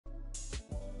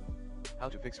How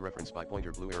to fix reference by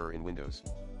pointer blue error in Windows.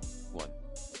 1.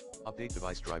 Update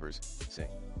device drivers, say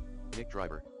NIC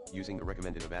driver, using the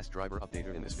recommended Avast driver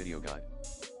updater in this video guide.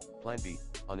 Plan B,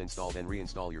 uninstall then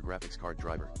reinstall your graphics card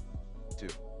driver. 2.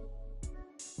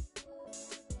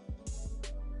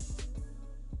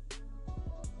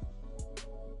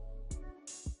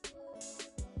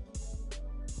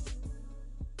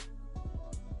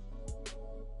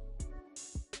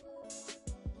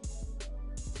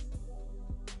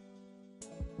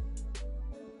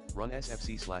 Run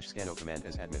sfc/scanno command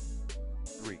as admin.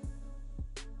 3.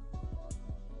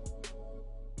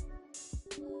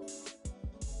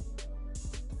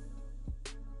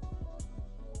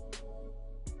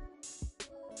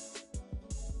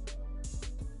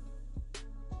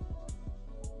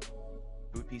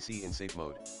 Boot PC in safe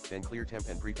mode, then clear temp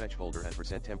and prefetch folder at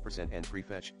 %temp% and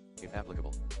prefetch, if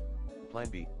applicable. Plan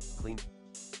B, clean.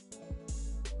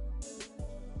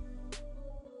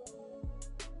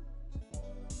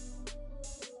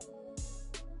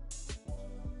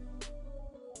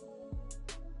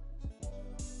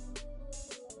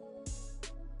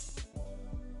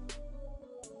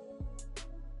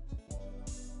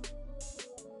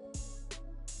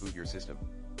 Boot your system.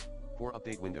 4.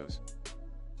 Update Windows.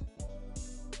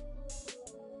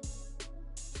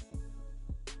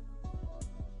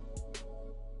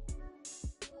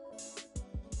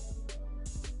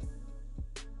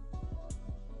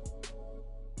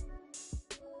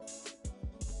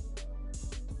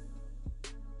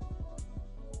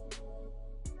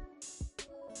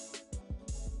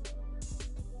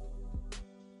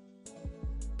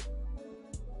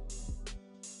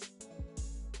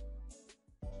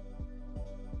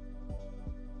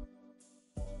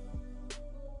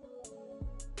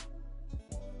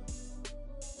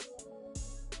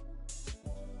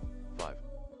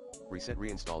 Reset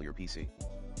reinstall your PC.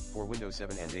 For Windows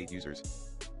 7 and 8 users.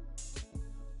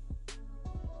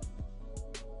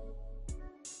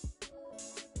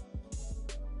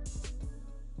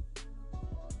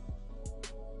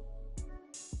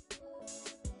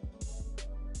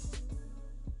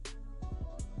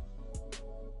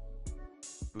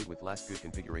 Boot with last good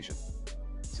configuration.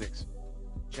 6.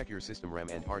 Check your system RAM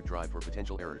and hard drive for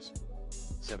potential errors.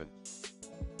 7.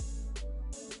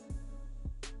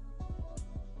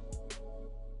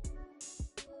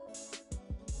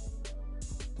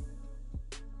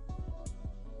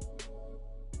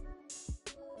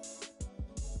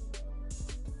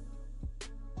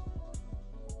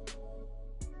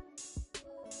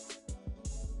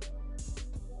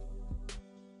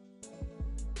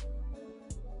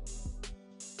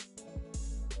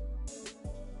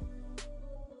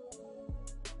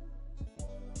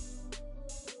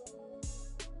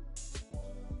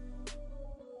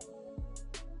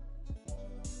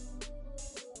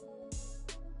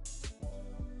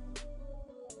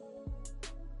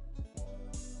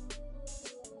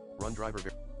 Run driver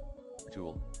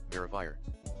tool, verifier.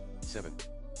 7.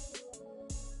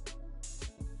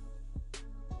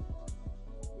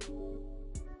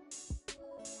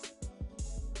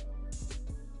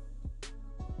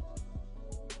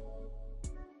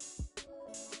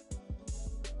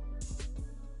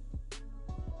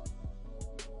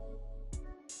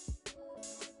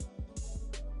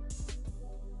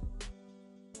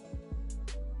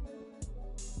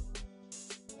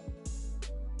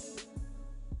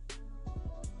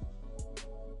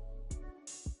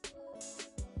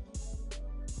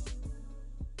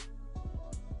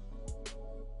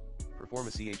 Perform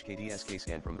a chkdsk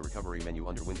scan from the recovery menu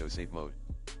under Windows Safe Mode.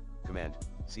 Command,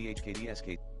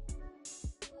 chkdsk.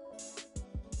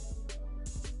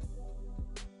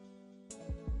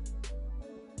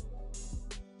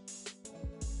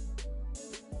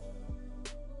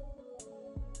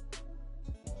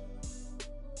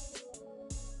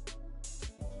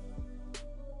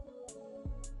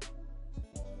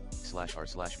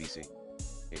 /r/vc.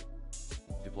 8.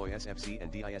 Deploy SFC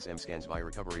and DISM scans via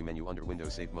recovery menu under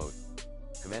Windows Safe Mode.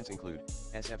 Commands include,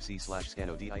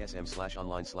 sfc/scanno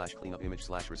dism/online/cleanup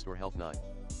image/restore health 9.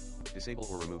 Disable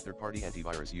or remove third-party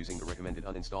antivirus using the recommended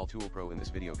Uninstall Tool Pro in this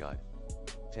video guide.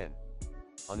 10.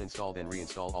 Uninstall then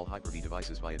reinstall all Hyper-V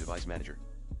devices via Device Manager.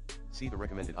 See the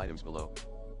recommended items below.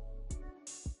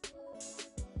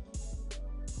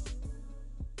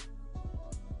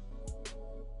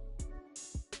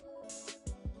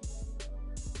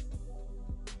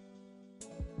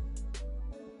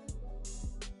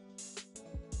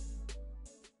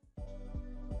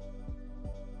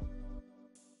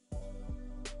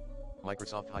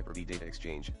 Microsoft Hyper-V Data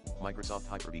Exchange, Microsoft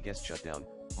Hyper-V Guest Shutdown,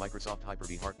 Microsoft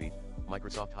Hyper-V Heartbeat,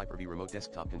 Microsoft Hyper-V Remote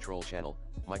Desktop Control Channel,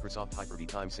 Microsoft Hyper-V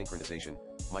Time Synchronization,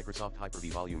 Microsoft Hyper-V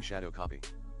Volume Shadow Copy.